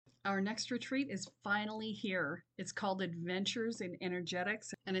Our next retreat is finally here. It's called Adventures in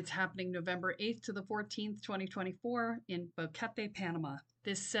Energetics, and it's happening November 8th to the 14th, 2024 in Boquete, Panama.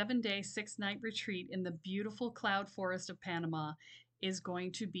 This 7-day, 6-night retreat in the beautiful cloud forest of Panama is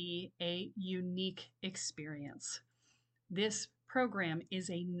going to be a unique experience. This program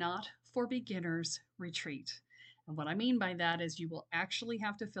is a not for beginners retreat. And what I mean by that is you will actually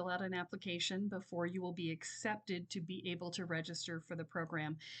have to fill out an application before you will be accepted to be able to register for the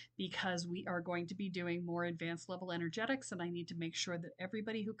program, because we are going to be doing more advanced level energetics, and I need to make sure that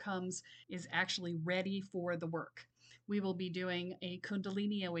everybody who comes is actually ready for the work. We will be doing a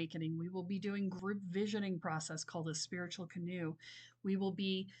Kundalini awakening. We will be doing group visioning process called a spiritual canoe. We will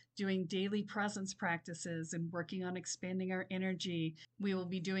be doing daily presence practices and working on expanding our energy. We will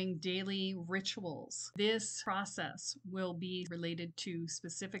be doing daily rituals. This process will be related to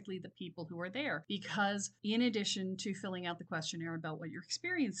specifically the people who are there, because in addition to filling out the questionnaire about what your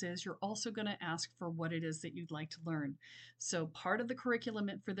experience is, you're also going to ask for what it is that you'd like to learn. So part of the curriculum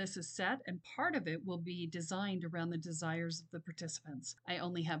for this is set, and part of it will be designed around the desires of the participants. I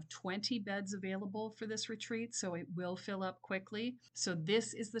only have 20 beds available for this retreat, so it will fill up quickly. So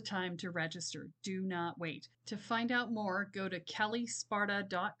this is the time to register. Do not wait. To find out more, go to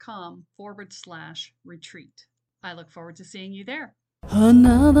kellysparta.com/retreat. I look forward to seeing you there.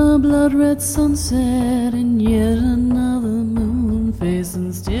 Another blood red sunset and yet another moon phase,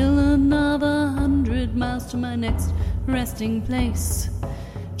 and still another 100 miles to my next resting place.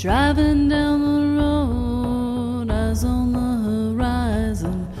 Driving down the road, eyes on the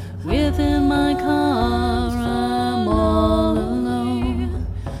horizon. Within my car, I'm all alone,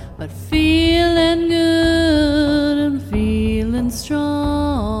 but feeling good and feeling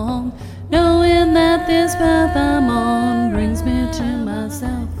strong, knowing that this path I'm on brings me to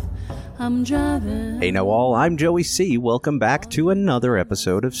myself. I'm driving. Hey now all, I'm Joey C. Welcome back to another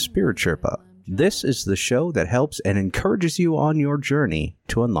episode of Spirit Sherpa. This is the show that helps and encourages you on your journey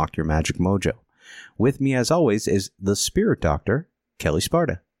to unlock your magic mojo. With me as always is the Spirit Doctor, Kelly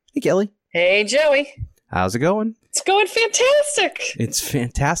Sparta. Hey Kelly. Hey Joey. How's it going? It's going fantastic. It's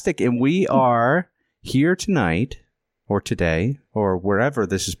fantastic, and we are here tonight, or today, or wherever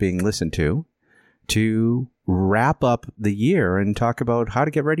this is being listened to wrap up the year and talk about how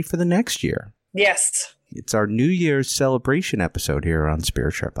to get ready for the next year. Yes. It's our New Year's celebration episode here on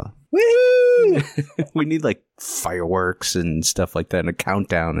Spirit Sherpa. Woohoo! We need like fireworks and stuff like that, and a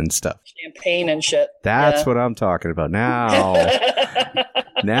countdown and stuff. Champagne and shit. That's what I'm talking about now.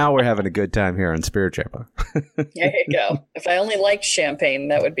 Now we're having a good time here on Spirit Sherpa. There you go. If I only liked champagne,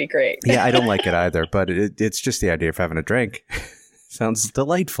 that would be great. Yeah, I don't like it either, but it's just the idea of having a drink. Sounds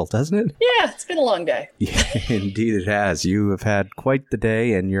delightful, doesn't it? Yeah, it's been a long day. Yeah, indeed it has. You have had quite the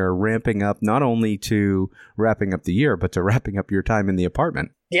day, and you're ramping up not only to wrapping up the year, but to wrapping up your time in the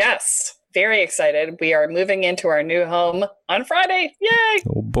apartment. Yes. Very excited. We are moving into our new home on Friday. Yay!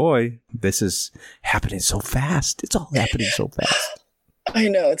 Oh boy, this is happening so fast. It's all happening so fast. I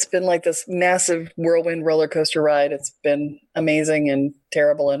know. It's been like this massive whirlwind roller coaster ride. It's been amazing and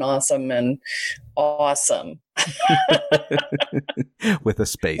terrible and awesome and awesome. With a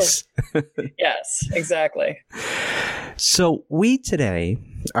space. Yes, exactly. So we today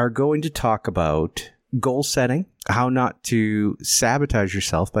are going to talk about goal setting, how not to sabotage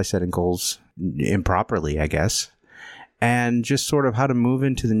yourself by setting goals improperly, I guess, and just sort of how to move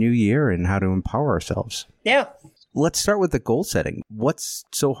into the new year and how to empower ourselves. Yeah. Let's start with the goal setting. What's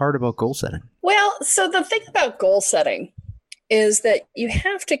so hard about goal setting? Well, so the thing about goal setting is that you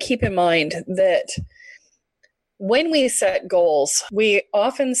have to keep in mind that when we set goals, we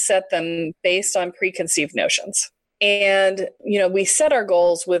often set them based on preconceived notions. And, we set our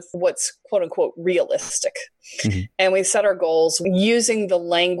goals with what's quote unquote realistic. Mm-hmm. And we set our goals using the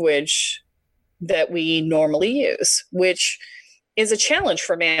language that we normally use, which is a challenge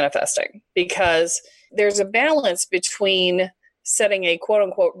for manifesting, because there's a balance between setting a quote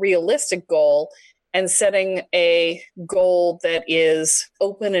unquote realistic goal and setting a goal that is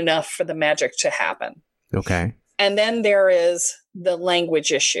open enough for the magic to happen. Okay. And then there is the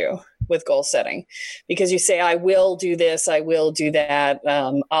language issue with goal setting, because you say, I will do this, I will do that,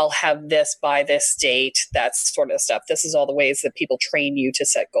 I'll have this by this date, that sort of stuff. This is all the ways that people train you to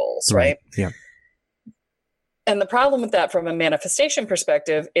set goals, right? Yeah. And the problem with that from a manifestation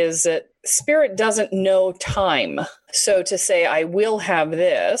perspective is that spirit doesn't know time. So to say, I will have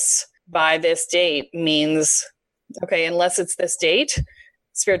this by this date means, okay, unless it's this date,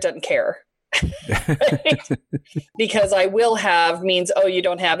 spirit doesn't care. Right? Because I will have means, oh, you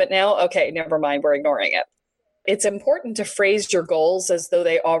don't have it now? Okay, never mind, we're ignoring it. It's important to phrase your goals as though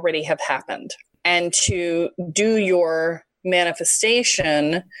they already have happened, and to do your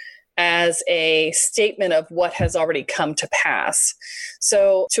manifestation as a statement of what has already come to pass.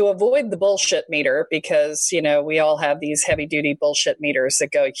 So to avoid the bullshit meter, because, we all have these heavy duty bullshit meters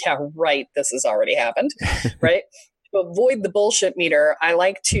that go, yeah, right, this has already happened, right? To avoid the bullshit meter, I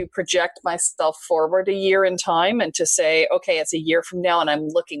like to project myself forward a year in time and to say, okay, it's a year from now, and I'm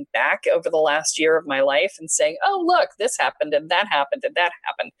looking back over the last year of my life and saying, oh, look, this happened and that happened and that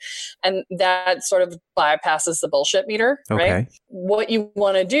happened. And that sort of bypasses the bullshit meter, right? What you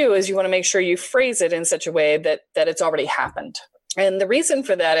want to do is you want to make sure you phrase it in such a way that it's already happened. And the reason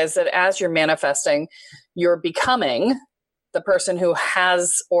for that is that as you're manifesting, you're becoming the person who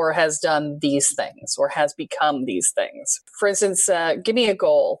has or has done these things or has become these things. For instance, give me a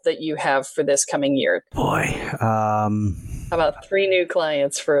goal that you have for this coming year. Boy. How about 3 new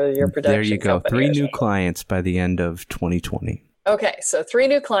clients for your production There you go. company? 3 new clients by the end of 2020. Okay, so 3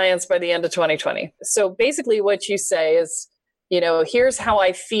 new clients by the end of 2020. So basically what you say is, here's how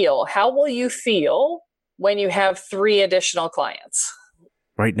I feel. How will you feel when you have 3 additional clients?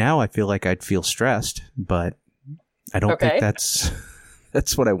 Right now, I feel like I'd feel stressed, but I don't think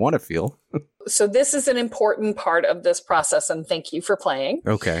that's what I want to feel. So this is an important part of this process, and thank you for playing.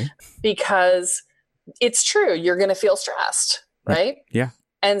 Okay. Because it's true, you're going to feel stressed, right? Yeah.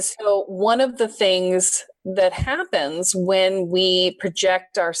 And so one of the things that happens when we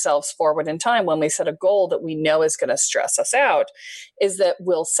project ourselves forward in time, when we set a goal that we know is going to stress us out, is that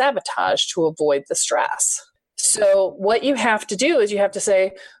we'll sabotage to avoid the stress. So what you have to do is you have to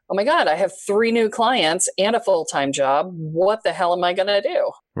say, oh my God, I have 3 new clients and a full-time job. What the hell am I going to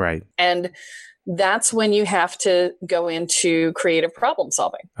do? Right. And that's when you have to go into creative problem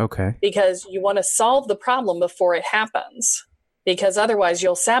solving. Okay. Because you want to solve the problem before it happens, because otherwise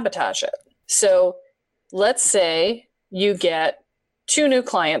you'll sabotage it. So let's say you get 2 new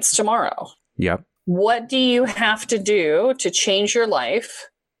clients tomorrow. Yep. What do you have to do to change your life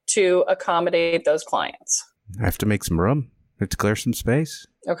to accommodate those clients? I have to make some room. I have to clear some space.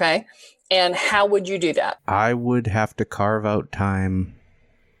 Okay. And how would you do that? I would have to carve out time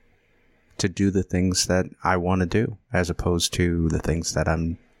to do the things that I want to do, as opposed to the things that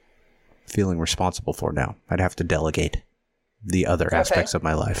I'm feeling responsible for now. I'd have to delegate the other aspects of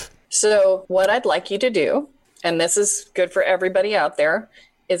my life. So what I'd like you to do, and this is good for everybody out there,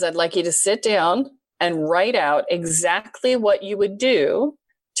 is I'd like you to sit down and write out exactly what you would do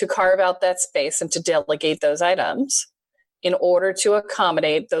to carve out that space and to delegate those items in order to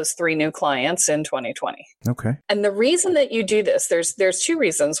accommodate those 3 new clients in 2020. Okay. And the reason that you do this, there's 2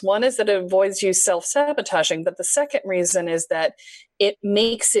 reasons. One is that it avoids you self-sabotaging, but the second reason is that it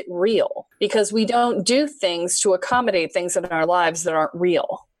makes it real, because we don't do things to accommodate things in our lives that aren't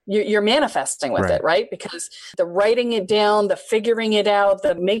real. You're manifesting with it, right? Because the writing it down, the figuring it out,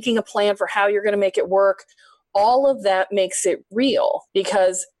 the making a plan for how you're going to make it work, all of that makes it real,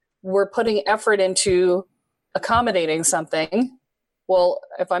 because we're putting effort into accommodating something. Well,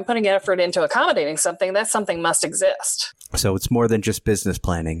 if I'm putting effort into accommodating something, that something must exist. So it's more than just business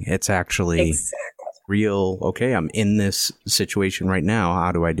planning. It's actually real. Okay, I'm in this situation right now.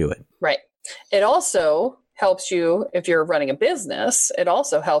 How do I do it? Right. It also helps you, if you're running a business, it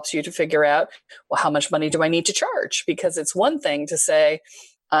also helps you to figure out, well, how much money do I need to charge? Because it's one thing to say,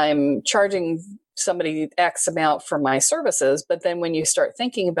 I'm charging somebody X amount for my services. But then when you start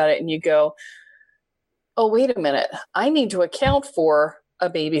thinking about it and you go, oh, wait a minute, I need to account for a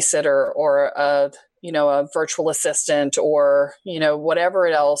babysitter or a virtual assistant or, whatever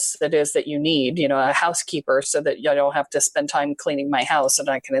else it is that you need, a housekeeper, so that I don't have to spend time cleaning my house and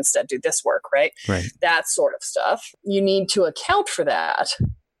I can instead do this work, right? Right. That sort of stuff. You need to account for that.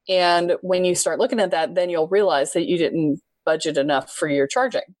 And when you start looking at that, then you'll realize that you didn't budget enough for your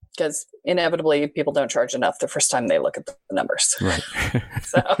charging, because inevitably people don't charge enough the first time they look at the numbers. Right.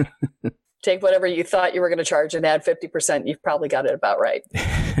 So take whatever you thought you were going to charge and add 50%. You've probably got it about right.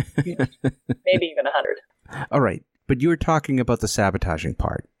 Maybe even 100. All right. But you were talking about the sabotaging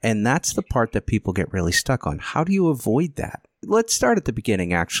part, and that's the part that people get really stuck on. How do you avoid that? Let's start at the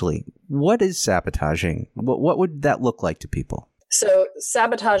beginning, actually. What is sabotaging? What would that look like to people? So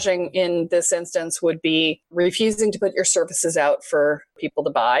sabotaging in this instance would be refusing to put your services out for people to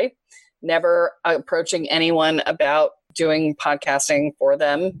buy, never approaching anyone about doing podcasting for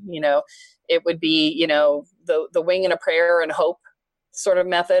them. It would be, the wing and a prayer and hope sort of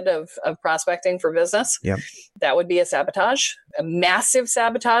method of prospecting for business. Yep. That would be a sabotage. A massive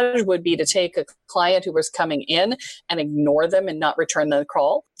sabotage would be to take a client who was coming in and ignore them and not return the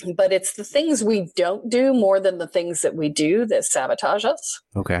call. But it's the things we don't do more than the things that we do that sabotage us.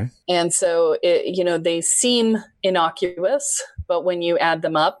 Okay. And so, they seem innocuous, but when you add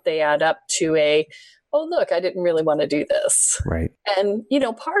them up, they add up to a oh, look, I didn't really want to do this. Right. And,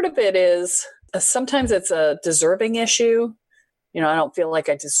 part of it is sometimes it's a deserving issue. I don't feel like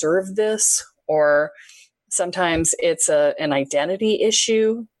I deserve this. Or sometimes it's an identity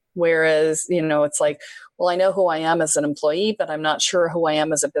issue. Whereas, it's like, well, I know who I am as an employee, but I'm not sure who I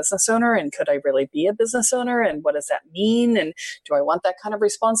am as a business owner. And could I really be a business owner? And what does that mean? And do I want that kind of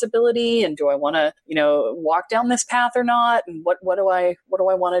responsibility? And do I want to, walk down this path or not? And what do I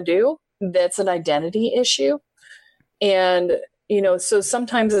want to do? That's an identity issue. And, so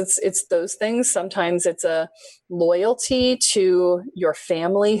sometimes it's those things. Sometimes it's a loyalty to your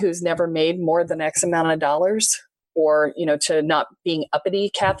family who's never made more than X amount of dollars. Or, to not being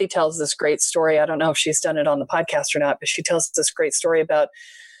uppity. Kathy tells this great story. I don't know if she's done it on the podcast or not, but she tells this great story about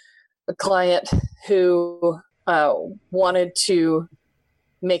a client who wanted to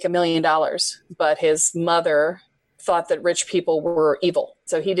make $1 million, but his mother thought that rich people were evil.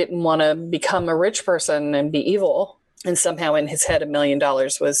 So he didn't want to become a rich person and be evil. And somehow in his head, $1 million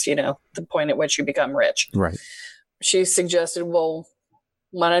was, the point at which you become rich. Right. She suggested, well,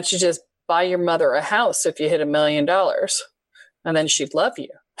 why don't you just buy your mother a house if you hit $1 million, and then she'd love you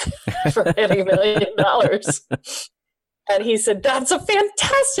for hitting $1 million. And he said, that's a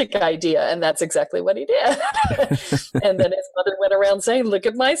fantastic idea. And that's exactly what he did. And then his mother went around saying, look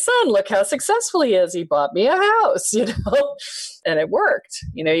at my son, look how successful he is. He bought me a house, and it worked.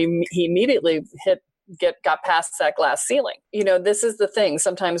 He immediately got past that glass ceiling. This is the thing.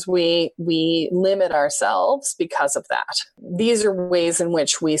 Sometimes we limit ourselves because of that. These are ways in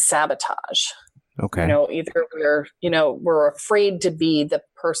which we sabotage. Okay. Either we're afraid to be the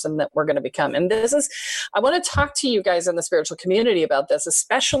person that we're going to become. And I want to talk to you guys in the spiritual community about this,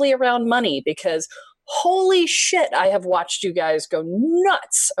 especially around money, because holy shit, I have watched you guys go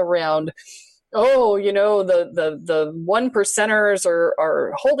nuts around, the 1%ers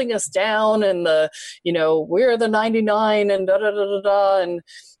are holding us down, and we're the 99 and da da da da da, and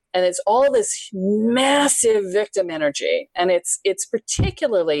it's all this massive victim energy, and it's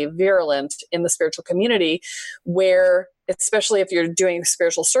particularly virulent in the spiritual community, where especially if you're doing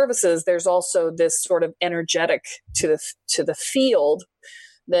spiritual services, there's also this sort of energetic to the field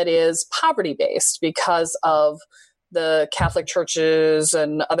that is poverty based because of the Catholic churches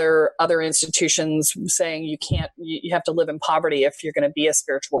and other institutions saying you have to live in poverty if you're going to be a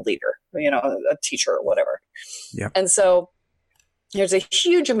spiritual leader, a teacher or whatever. Yeah. And so there's a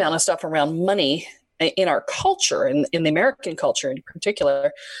huge amount of stuff around money in our culture, in the American culture in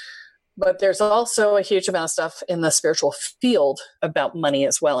particular. But there's also a huge amount of stuff in the spiritual field about money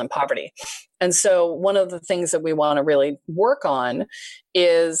as well, and poverty. And so one of the things that we want to really work on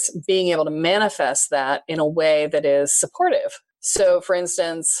is being able to manifest that in a way that is supportive. So for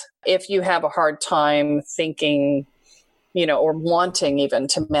instance, if you have a hard time thinking, or wanting even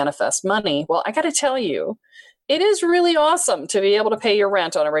to manifest money, well, I got to tell you, it is really awesome to be able to pay your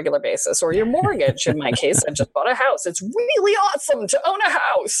rent on a regular basis, or your mortgage. In my case, I just bought a house. It's really awesome to own a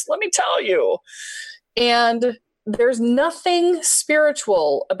house, let me tell you. And there's nothing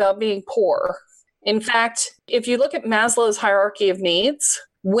spiritual about being poor. In fact, if you look at Maslow's hierarchy of needs,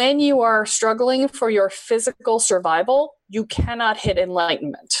 when you are struggling for your physical survival, you cannot hit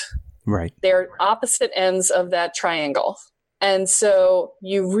enlightenment. Right. They're opposite ends of that triangle. And so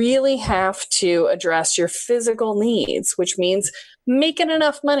you really have to address your physical needs, which means making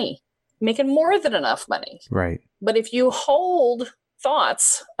enough money, making more than enough money. Right. But if you hold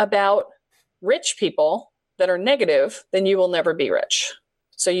thoughts about rich people that are negative, then you will never be rich.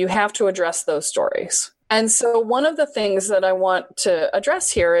 So you have to address those stories. And so one of the things that I want to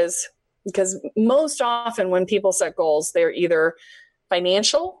address here is, because most often when people set goals, they're either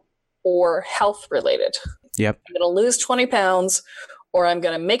financial or health related. Yep. I'm going to lose 20 pounds, or I'm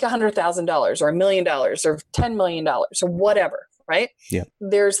going to make $100,000 or $1 million or $10 million or whatever, right? Yeah.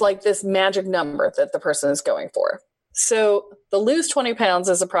 There's like this magic number that the person is going for. So the lose 20 pounds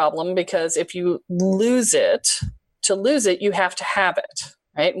is a problem, because if you lose it, to lose it, you have to have it,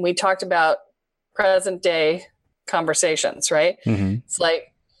 right? And we talked about present day conversations, right? Mm-hmm. It's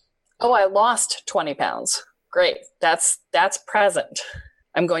like, oh, I lost 20 pounds. Great. That's present.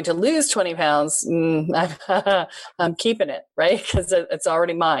 I'm going to lose 20 pounds. I'm keeping it, right? Because it's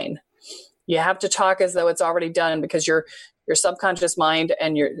already mine. You have to talk as though it's already done, because your subconscious mind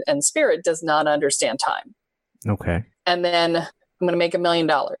and spirit does not understand time. Okay. And then I'm going to make $1 million.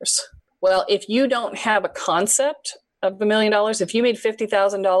 Well, if you don't have a concept of $1 million, if you made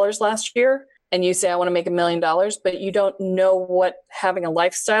 $50,000 last year and you say, I want to make $1 million, but you don't know what having a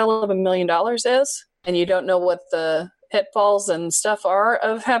lifestyle of $1 million is, and you don't know what the pitfalls and stuff are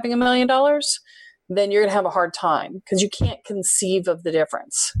of having $1 million, then you're going to have a hard time, because you can't conceive of the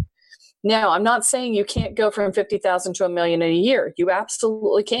difference. Now, I'm not saying you can't go from 50,000 to $1 million in a year. You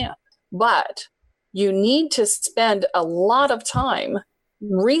absolutely can. But you need to spend a lot of time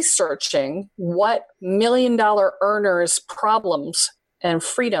researching what $1 million earners' problems and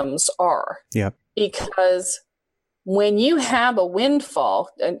freedoms are. Yep. Because when you have a windfall,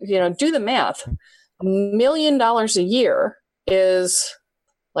 do the math. $1 million a year is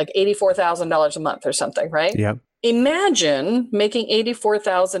like $84,000 a month or something, right? Yep. Imagine making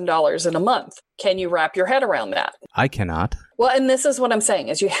 $84,000 in a month. Can you wrap your head around that? I cannot. Well, and this is what I'm saying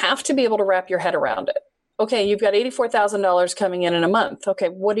is you have to be able to wrap your head around it. Okay, you've got $84,000 coming in a month. Okay,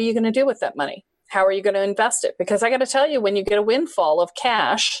 what are you going to do with that money? How are you going to invest it? Because I got to tell you, when you get a windfall of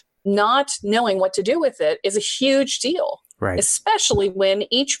cash, not knowing what to do with it is a huge deal. Right. Especially when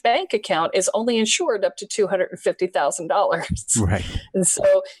each bank account is only insured up to $250,000. Right. And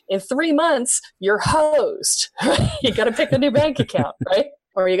so in 3 months, you're hosed. Right? You got to pick a new bank account, right?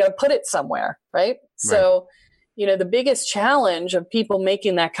 Or you got to put it somewhere, right? So, the biggest challenge of people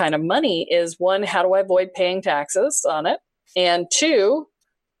making that kind of money is, one, how do I avoid paying taxes on it? And two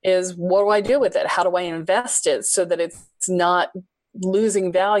is, what do I do with it? How do I invest it so that it's not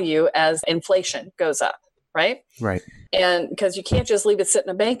losing value as inflation goes up, right? Right. And because you can't just leave it sit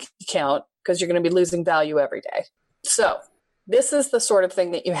in a bank account, because you're going to be losing value every day. So this is the sort of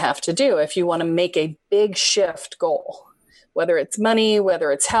thing that you have to do if you want to make a big shift goal, whether it's money,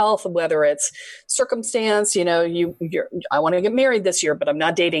 whether it's health, whether it's circumstance. I want to get married this year, but I'm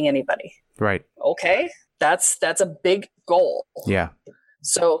not dating anybody. Right. Okay. That's a big goal. Yeah.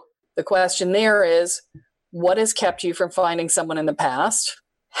 So the question there is, what has kept you from finding someone in the past?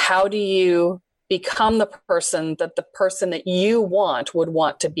 How do you become the person that you would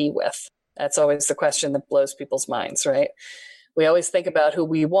want to be with? That's always the question that blows people's minds, right? We always think about who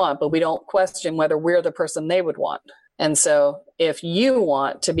we want, but we don't question whether we're the person they would want. And so if you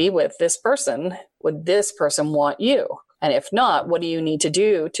want to be with this person, would this person want you? And if not, what do you need to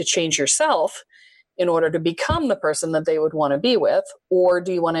do to change yourself in order to become the person that they would want to be with? Or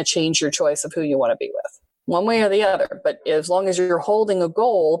do you want to change your choice of who you want to be with? One way or the other. But as long as you're holding a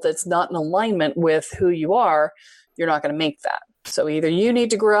goal that's not in alignment with who you are, you're not going to make that. So either you need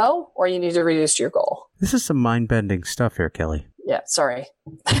to grow or you need to reduce your goal. This is some mind-bending stuff here, Kelly. Yeah, sorry.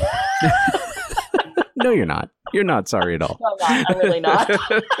 No, you're not. You're not sorry at all. No, I'm really not.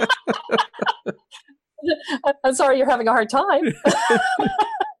 I'm sorry you're having a hard time.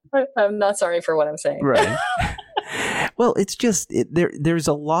 I'm not sorry for what I'm saying. Right. Well, it's just there's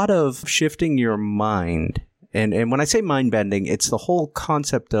a lot of shifting your mind. And when I say mind bending, it's the whole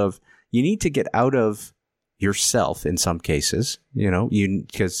concept of you need to get out of yourself in some cases,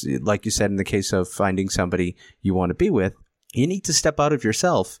 because like you said, in the case of finding somebody you want to be with, you need to step out of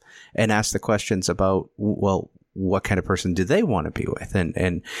yourself and ask the questions about, well, what kind of person do they want to be with?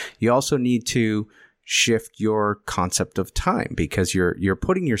 And you also need to shift your concept of time, because you're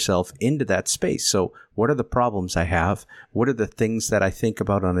putting yourself into that space. So what are the problems I have? What are the things that I think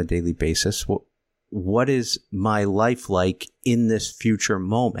about on a daily basis? What is my life like in this future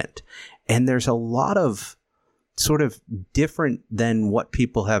moment? And there's a lot of sort of different than what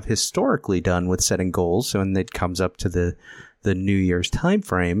people have historically done with setting goals. So when it comes up to the New Year's time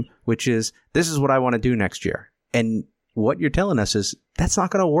frame, which is, this is what I want to do next year. And what you're telling us is that's not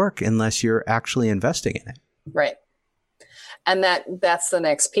going to work unless you're actually investing in it. Right. And that's the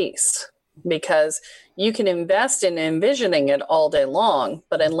next piece, because you can invest in envisioning it all day long,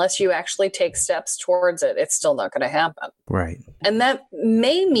 but unless you actually take steps towards it, it's still not going to happen. Right. And that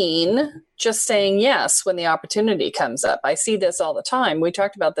may mean just saying yes when the opportunity comes up. I see this all the time. We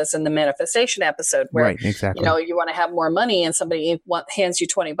talked about this in the manifestation episode where, right, exactly. You want to have more money and somebody hands you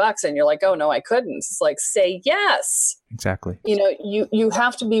 $20 and you're like, oh no, I couldn't. It's like, say yes. Exactly. You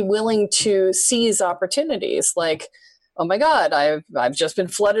have to be willing to seize opportunities. Like, oh my God, I've just been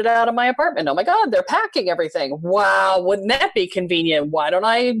flooded out of my apartment. Oh my God, they're packing everything. Wow, wouldn't that be convenient? Why don't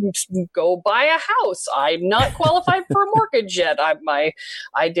I go buy a house? I'm not qualified for a mortgage yet.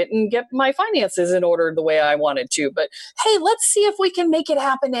 I didn't get my finances in order the way I wanted to. But hey, let's see if we can make it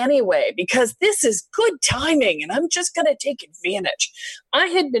happen anyway, because this is good timing and I'm just going to take advantage. I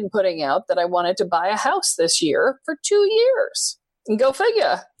had been putting out that I wanted to buy a house this year for 2 years. And go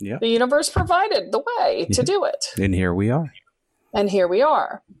figure. Yep. The universe provided the way to do it. And here we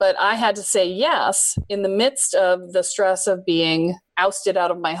are. But I had to say yes in the midst of the stress of being ousted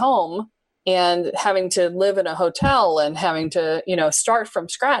out of my home and having to live in a hotel and having to, start from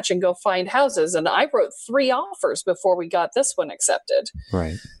scratch and go find houses. And I wrote 3 offers before we got this one accepted.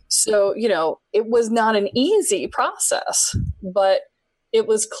 Right. So, it was not an easy process, but it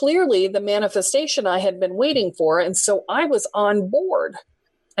was clearly the manifestation I had been waiting for. And so I was on board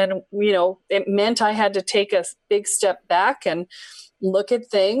And, it meant I had to take a big step back and look at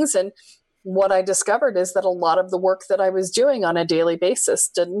things. And what I discovered is that a lot of the work that I was doing on a daily basis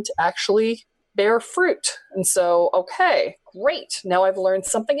didn't actually bear fruit. And so, okay, great. Now I've learned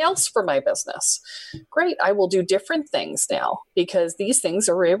something else for my business. Great. I will do different things now because these things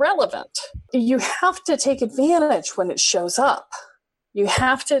are irrelevant. You have to take advantage when it shows up. You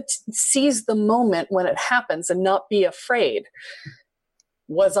have to seize the moment when it happens and not be afraid.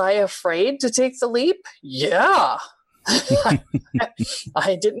 Was I afraid to take the leap? Yeah. I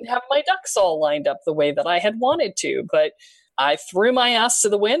didn't have my ducks all lined up the way that I had wanted to, but I threw my ass to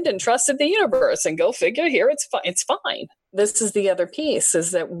the wind and trusted the universe, and go figure, here it's fine. It's fine. This is the other piece,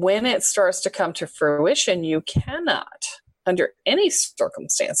 is that when it starts to come to fruition, you cannot, under any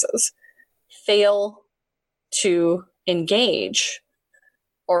circumstances, fail to engage,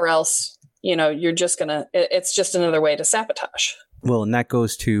 or else, you're just it's just another way to sabotage. Well, and that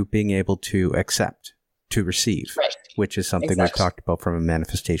goes to being able to accept, to receive, right, which is something we've talked about from a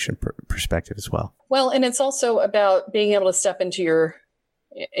manifestation perspective as well. Well, and it's also about being able to step into your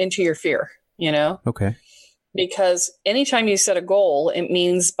fear, Okay. Because anytime you set a goal, it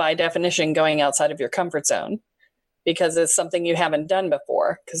means by definition going outside of your comfort zone, because it's something you haven't done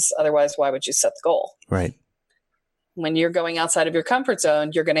before, because otherwise why would you set the goal? Right. When you're going outside of your comfort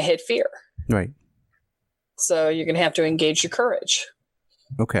zone, you're going to hit fear. Right. So you're going to have to engage your courage.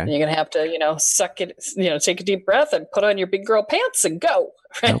 Okay. And you're going to have to, suck it, take a deep breath and put on your big girl pants and go.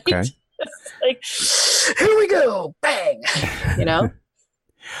 Right? Okay. Like, here we go. Bang.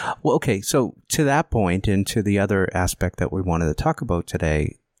 Well, okay. So to that point and to the other aspect that we wanted to talk about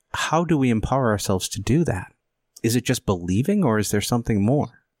today, how do we empower ourselves to do that? Is it just believing, or is there something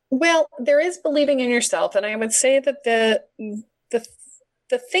more? Well, there is believing in yourself. And I would say that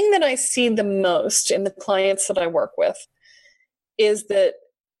the thing that I see the most in the clients that I work with is that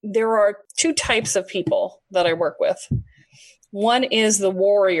there are two types of people that I work with. One is the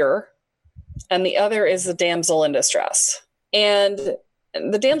warrior, and the other is the damsel in distress. And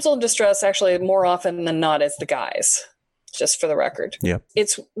the damsel in distress, actually, more often than not, is the guys, just for the record. Yeah.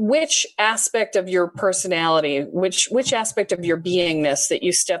 It's which aspect of your personality, which aspect of your beingness that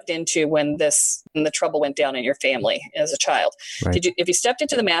you stepped into when the trouble went down in your family as a child. Right. If you stepped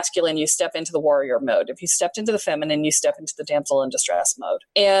into the masculine, you step into the warrior mode. If you stepped into the feminine, you step into the damsel in distress mode.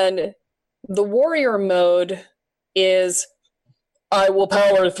 And the warrior mode is, I will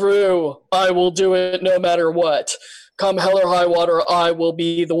power through. I will do it no matter what. Come hell or high water, I will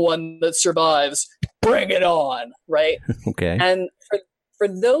be the one that survives. Bring it on, right? Okay. And for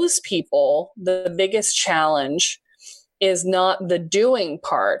those people, the biggest challenge is not the doing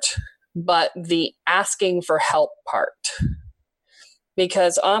part, but the asking for help part.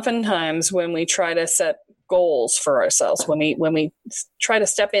 Because oftentimes when we try to set goals for ourselves, when we try to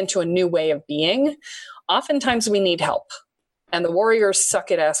step into a new way of being, oftentimes we need help. And the warriors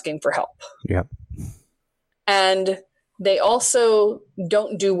suck at asking for help. Yep. And they also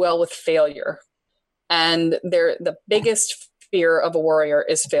don't do well with failure. And the biggest fear of a warrior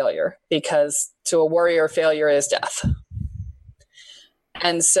is failure, because to a warrior, failure is death.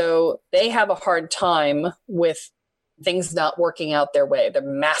 And so they have a hard time with things not working out their way. They're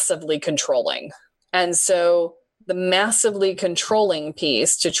massively controlling. And so the massively controlling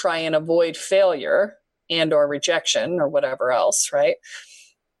piece to try and avoid failure and or rejection or whatever else, right,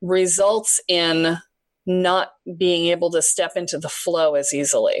 results in not being able to step into the flow as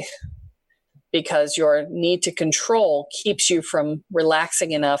easily, because your need to control keeps you from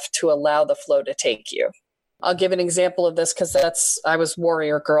relaxing enough to allow the flow to take you. I'll give an example of this because I was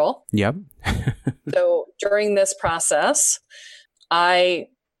warrior girl. Yep. So during this process, I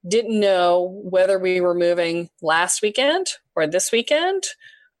didn't know whether we were moving last weekend or this weekend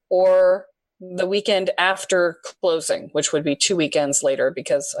or the weekend after closing, which would be 2 weekends later,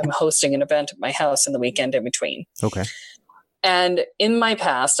 because I'm hosting an event at my house in the weekend in between. Okay. And in my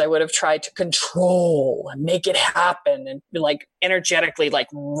past, I would have tried to control and make it happen and like energetically like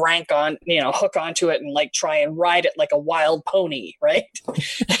rank on, hook onto it and like try and ride it like a wild pony, right?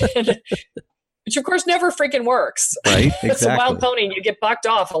 Which of course never freaking works. Right, exactly. It's a wild pony and you get bucked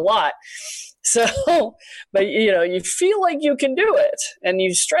off a lot. So, but you feel like you can do it and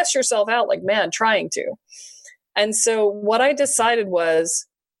you stress yourself out like mad trying to. And so what I decided was,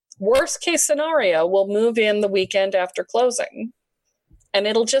 worst case scenario, we'll move in the weekend after closing and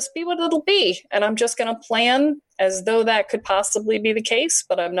it'll just be what it'll be. And I'm just going to plan as though that could possibly be the case,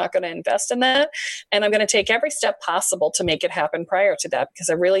 but I'm not going to invest in that. And I'm going to take every step possible to make it happen prior to that, because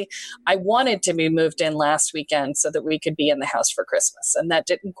I wanted to be moved in last weekend so that we could be in the house for Christmas. And that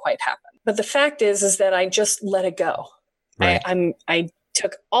didn't quite happen. But the fact is that I just let it go. Right. I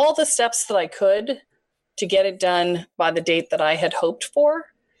took all the steps that I could to get it done by the date that I had hoped for,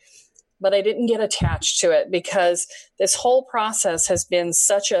 but I didn't get attached to it because this whole process has been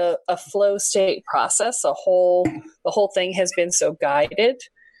such a flow state process. The whole thing has been so guided.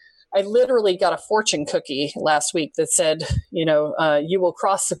 I literally got a fortune cookie last week that said, you will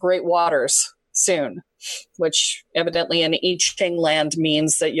cross the great waters soon, which evidently in I Ching land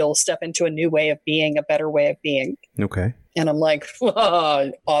means that you'll step into a new way of being, a better way of being. Okay. And I'm like,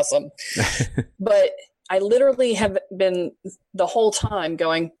 oh, awesome. But I literally have been the whole time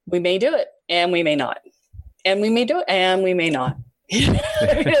going, we may do it and we may not. And we may do it and we may not.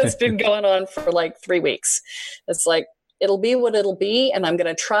 It's been going on for like 3 weeks. It's like, it'll be what it'll be. And I'm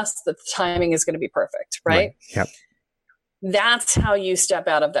going to trust that the timing is going to be perfect. Right? Yep. That's how you step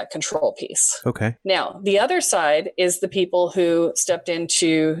out of that control piece. Okay. Now, the other side is the people who stepped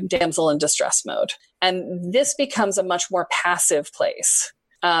into damsel in distress mode. And this becomes a much more passive place.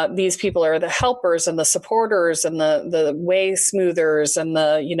 These people are the helpers and the supporters and the way smoothers and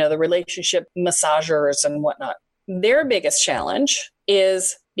the relationship massagers and whatnot. Their biggest challenge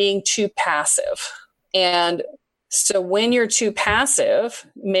is being too passive. And so when you're too passive,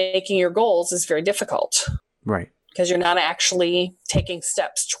 making your goals is very difficult. Right. Because you're not actually taking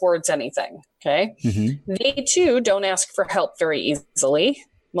steps towards anything. Okay. Mm-hmm. They too don't ask for help very easily,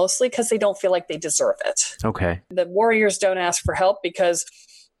 mostly because they don't feel like they deserve it. Okay. The warriors don't ask for help because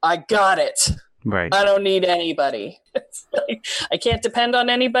I got it. Right. I don't need anybody. It's like, I can't depend on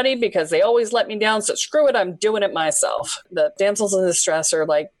anybody because they always let me down. So screw it. I'm doing it myself. The damsels in distress are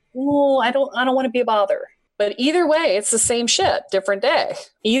like, oh, I don't want to be a bother. But either way, it's the same shit, different day.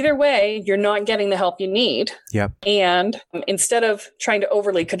 Either way, you're not getting the help you need. Yep. And instead of trying to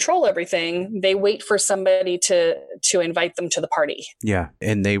overly control everything, they wait for somebody to invite them to the party. Yeah.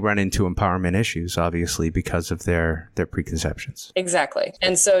 And they run into empowerment issues, obviously, because of their preconceptions. Exactly.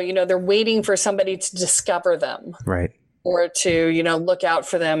 And so, they're waiting for somebody to discover them. Right. Or to, look out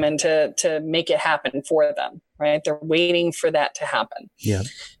for them and to make it happen for them. Right. They're waiting for that to happen. Yeah.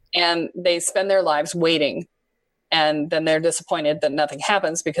 And they spend their lives waiting. And then they're disappointed that nothing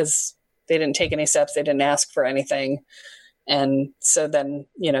happens because they didn't take any steps. They didn't ask for anything. And so then,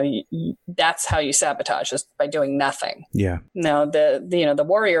 that's how you sabotage, just by doing nothing. Yeah. Now, the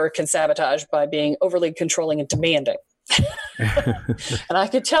warrior can sabotage by being overly controlling and demanding. And I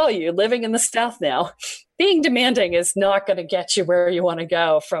could tell you, living in the South now, being demanding is not going to get you where you want to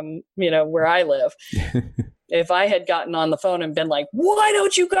go from, where I live. If I had gotten on the phone and been like, why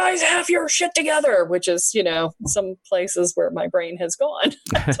don't you guys have your shit together? Which is, some places where my brain has gone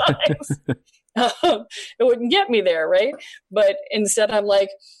at times. It wouldn't get me there, right? But instead I'm like,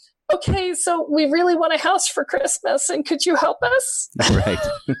 okay, so we really want a house for Christmas and could you help us? Right.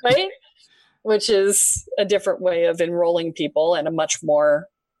 Right? Which is a different way of enrolling people and a much more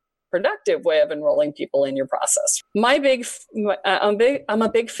productive way of enrolling people in your process. I'm a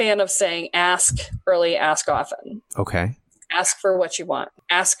big fan of saying ask early, ask often. Okay. Ask for what you want.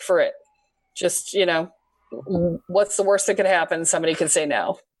 Ask for it. Just, what's the worst that could happen? Somebody could say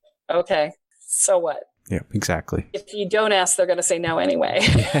no. Okay. So what? Yeah, exactly. If you don't ask, they're going to say no anyway.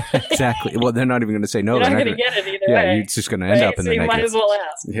 Exactly. Well, they're not even going to say no. You're not going to get it either way. Yeah, you're just going to end up in the negative. You might as well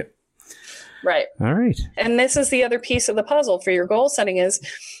ask. Yeah. Right. All right. And this is the other piece of the puzzle for your goal setting is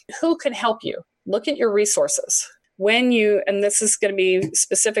who can help you? Look at your resources. And this is going to be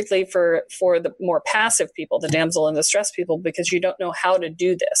specifically for the more passive people, the damsel in distress people, because you don't know how to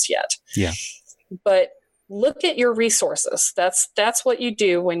do this yet. Yeah. But look at your resources. That's what you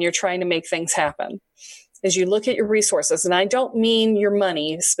do when you're trying to make things happen, is you look at your resources. And I don't mean your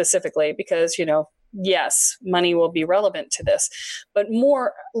money specifically because, yes, money will be relevant to this, but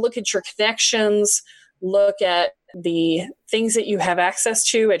more look at your connections, look at the things that you have access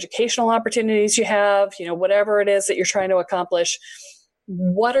to, educational opportunities you have, whatever it is that you're trying to accomplish.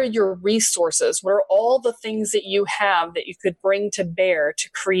 What are your resources? What are all the things that you have that you could bring to bear to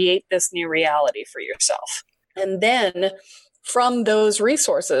create this new reality for yourself? And then from those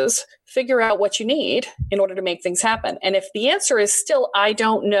resources, figure out what you need in order to make things happen. And if the answer is still, I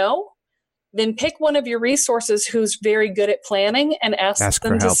don't know, then pick one of your resources who's very good at planning and ask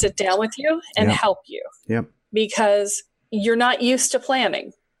them to sit down with you and help you. Yep. Because you're not used to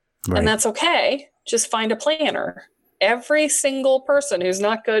planning. Right. And that's okay. Just find a planner. Every single person who's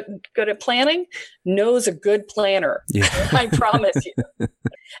not good at planning knows a good planner. Yeah. I promise you.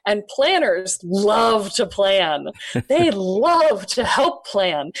 And planners love to plan. They love to help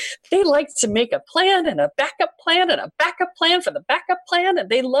plan. They like to make a plan and a backup plan and a backup plan for the backup plan. And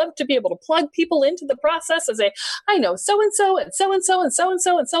they love to be able to plug people into the process and say, I know so-and-so and so-and-so and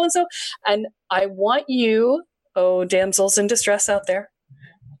so-and-so and so-and-so. And I want you, damsels in distress out there,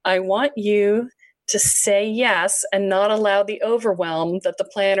 I want you to say yes and not allow the overwhelm that the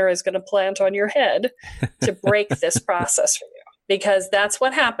planner is going to plant on your head to break this process for you. Because that's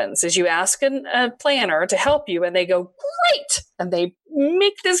what happens is you ask a planner to help you and they go, great. And they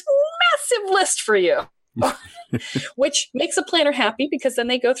make this massive list for you, which makes a planner happy because then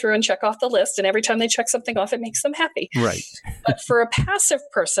they go through and check off the list. And every time they check something off, it makes them happy. Right. But for a passive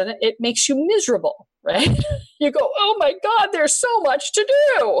person, it makes you miserable, right? You go, oh my God, there's so much to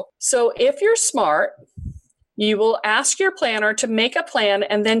do. So if you're smart, you will ask your planner to make a plan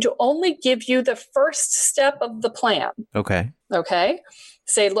and then to only give you the first step of the plan. Okay. Okay.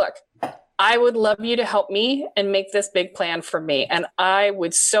 Say, look, I would love you to help me and make this big plan for me. And I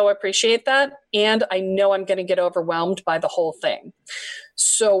would so appreciate that. And I know I'm going to get overwhelmed by the whole thing.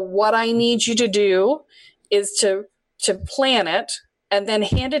 So what I need you to do is to plan it and then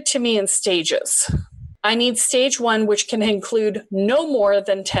hand it to me in stages. I need stage 1, which can include no more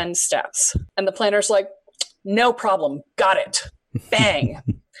than 10 steps. And the planner's like, no problem. Got it. Bang.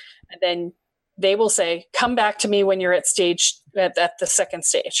 And then they will say, come back to me when you're at the second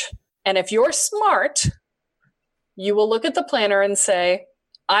stage. And if you're smart, you will look at the planner and say,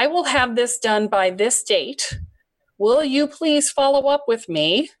 I will have this done by this date. Will you please follow up with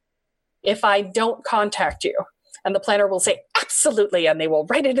me if I don't contact you? And the planner will say, absolutely. And they will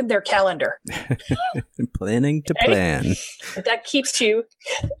write it in their calendar. Planning to plan. That keeps you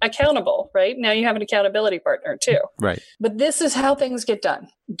accountable, right? Now you have an accountability partner too. Right. But this is how things get done.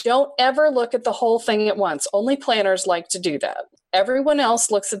 Don't ever look at the whole thing at once. Only planners like to do that. Everyone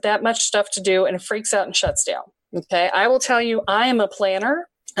else looks at that much stuff to do and freaks out and shuts down. Okay. I will tell you, I am a planner.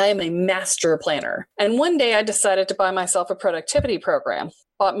 I am a master planner. And one day I decided to buy myself a productivity program,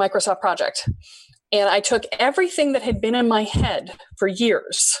 bought Microsoft Project. And I took everything that had been in my head for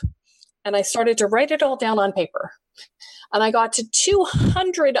years and I started to write it all down on paper. And I got to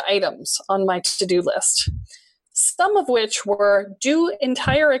 200 items on my to-do list, some of which were do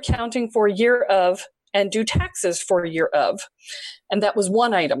entire accounting for year of and do taxes for year of. And that was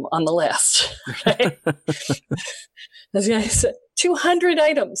one item on the list. Right? As I said, 200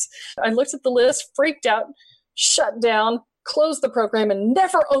 items. I looked at the list, freaked out, shut down, closed the program, and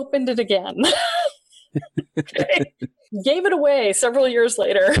never opened it again. Okay. Gave it away several years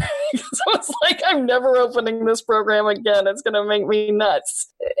later because I was like, I'm never opening this program again. It's going to make me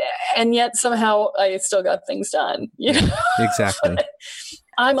nuts. And yet somehow I still got things done. You know? Exactly.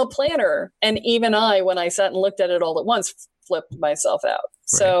 I'm a planner. And even I, when I sat and looked at it all at once, flipped myself out. Right.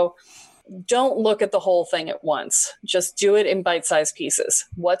 So don't look at the whole thing at once. Just do it in bite-sized pieces.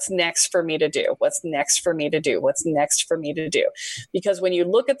 What's next for me to do? What's next for me to do? What's next for me to do? Because when you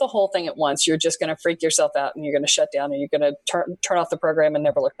look at the whole thing at once, you're just going to freak yourself out and you're going to shut down and you're going to turn off the program and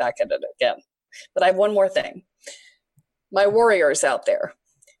never look back at it again. But I have one more thing. My warriors out there,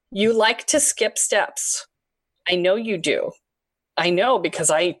 you like to skip steps. I know you do. I know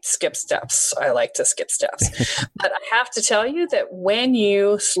because I skip steps. I like to skip steps. But I have to tell you that when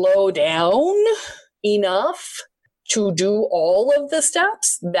you slow down enough to do all of the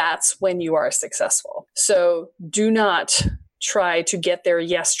steps, that's when you are successful. So do not try to get there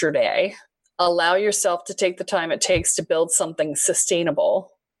yesterday. Allow yourself to take the time it takes to build something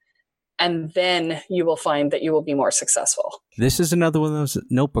sustainable. And then you will find that you will be more successful. This is another one of those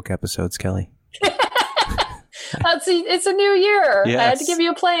notebook episodes, Kelly. It's a new year. Yes. I had to give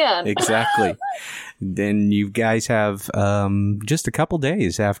you a plan. Exactly. Then you guys have just a couple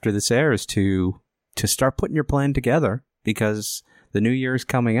days after this airs to start putting your plan together because the new year is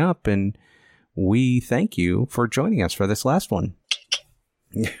coming up and we thank you for joining us for this last one.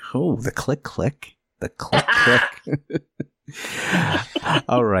 Oh, the click. The click.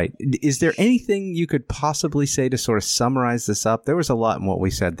 All right. Is there anything you could possibly say to sort of summarize this up? There was a lot in what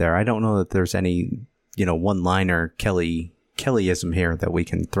we said there. I don't know that there's any one-liner Kellyism here that we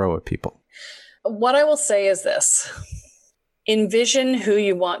can throw at people. What I will say is this. Envision who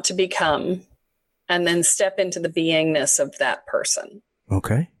you want to become and then step into the beingness of that person.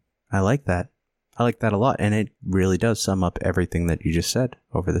 Okay. I like that. I like that a lot. And it really does sum up everything that you just said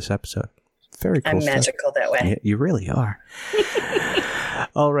over this episode. Very cool. I'm magical that way. Yeah, you really are.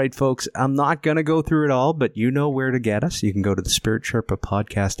 All right, folks. I'm not going to go through it all, but you know where to get us. You can go to the Spirit Sherpa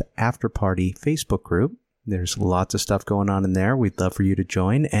Podcast After Party Facebook group. There's lots of stuff going on in there. We'd love for you to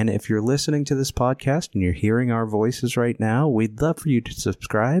join. And if you're listening to this podcast and you're hearing our voices right now, we'd love for you to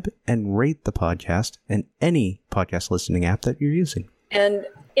subscribe and rate the podcast in any podcast listening app that you're using. And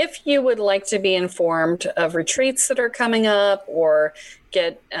if you would like to be informed of retreats that are coming up or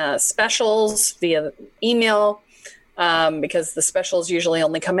get specials via email, because the specials usually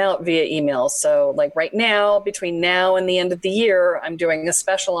only come out via email. So like right now, between now and the end of the year, I'm doing a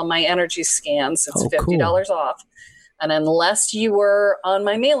special on my energy scans. It's $50 off. And unless you were on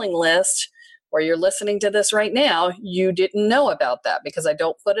my mailing list, or you're listening to this right now, you didn't know about that because I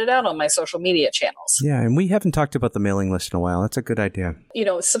don't put it out on my social media channels. Yeah, and we haven't talked about the mailing list in a while. That's a good idea.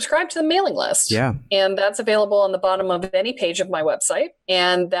 Subscribe to the mailing list. Yeah. And that's available on the bottom of any page of my website.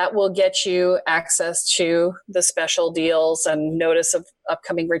 And that will get you access to the special deals and notice of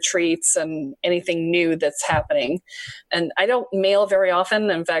upcoming retreats and anything new that's happening. And I don't mail very often.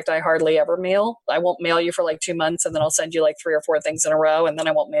 In fact, I hardly ever mail. I won't mail you for like 2 months, and then I'll send you like 3 or 4 things in a row, and then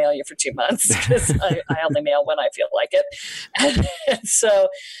I won't mail you for 2 months. Because I only mail when I feel like it. And so,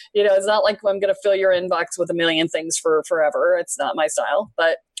 it's not like I'm going to fill your inbox with a million things for forever. It's not my style,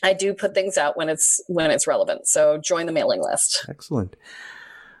 but I do put things out when it's relevant. So join the mailing list. Excellent.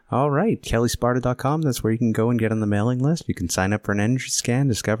 All right. KellySparta.com. That's where you can go and get on the mailing list. You can sign up for an energy scan,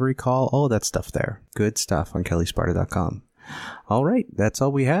 discovery call, all that stuff there. Good stuff on KellySparta.com. All right. That's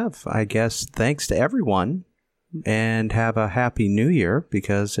all we have. I guess thanks to everyone. And have a happy new year,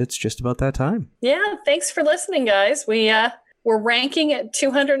 because it's just about that time. Yeah, thanks for listening, guys. We're ranking at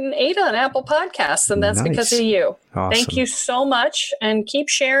 208 on Apple Podcasts, and that's because of you. Awesome. Thank you so much, and keep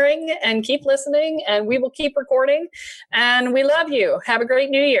sharing and keep listening, and we will keep recording, and we love you. Have a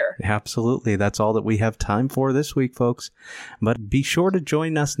great new year. Absolutely. That's all that we have time for this week, folks. But be sure to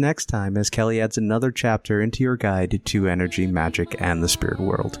join us next time as Kelly adds another chapter into your guide to energy, magic, and the spirit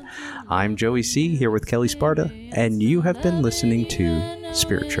world. I'm Joey C. here with Kelly Sparta, and you have been listening to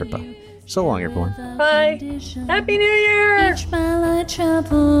Spirit Sherpa. So long, everyone. Bye. Happy New Year! Each mile I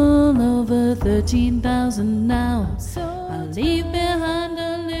travel over 13,000 now. I leave behind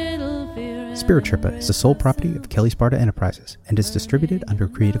a little fear. Spirit Sherpa is the sole property of Kelly Sparta Enterprises and is distributed under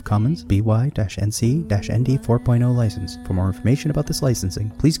Creative Commons BY-NC-ND 4.0 license. For more information about this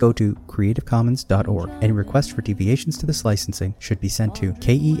licensing, please go to creativecommons.org. Any requests for deviations to this licensing should be sent to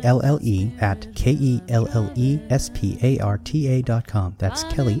KELLE@KELLESPARTA.com. That's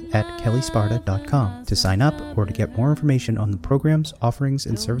Kelly@KellySparta.com. To sign up or to get more information on the programs, offerings,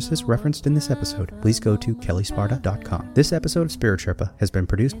 and services referenced in this episode, please go to KellySparta.com. This episode of Spirit Sherpa has been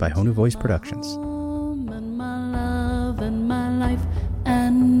produced by Honu Voice Productions. And my love and my life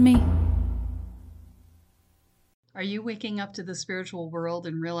and me. Are you waking up to the spiritual world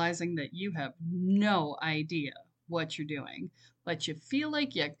and realizing that you have no idea what you're doing, but you feel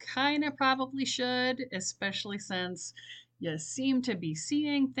like you kind of probably should, especially since you seem to be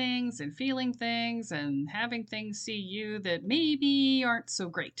seeing things and feeling things and having things see you that maybe aren't so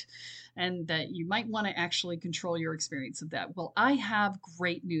great, and that you might want to actually control your experience of that? Well, I have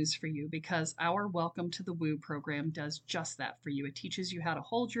great news for you, because our Welcome to the Woo program does just that for you. It teaches you how to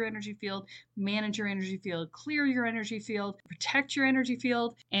hold your energy field, manage your energy field, clear your energy field, protect your energy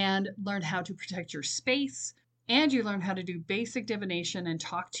field, and learn how to protect your space. And you learn how to do basic divination and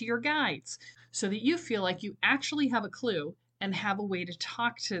talk to your guides, so that you feel like you actually have a clue and have a way to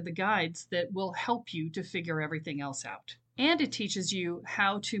talk to the guides that will help you to figure everything else out. And it teaches you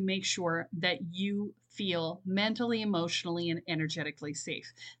how to make sure that you feel mentally, emotionally, and energetically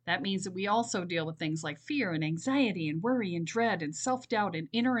safe. That means that we also deal with things like fear and anxiety and worry and dread and self-doubt and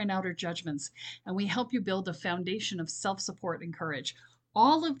inner and outer judgments. And we help you build a foundation of self-support and courage.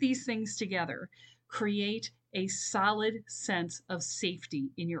 All of these things together create a solid sense of safety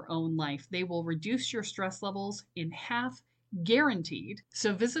in your own life. They will reduce your stress levels in half, guaranteed.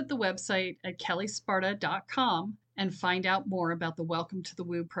 So visit the website at kellysparta.com and find out more about the Welcome to the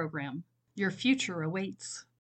Woo program. Your future awaits.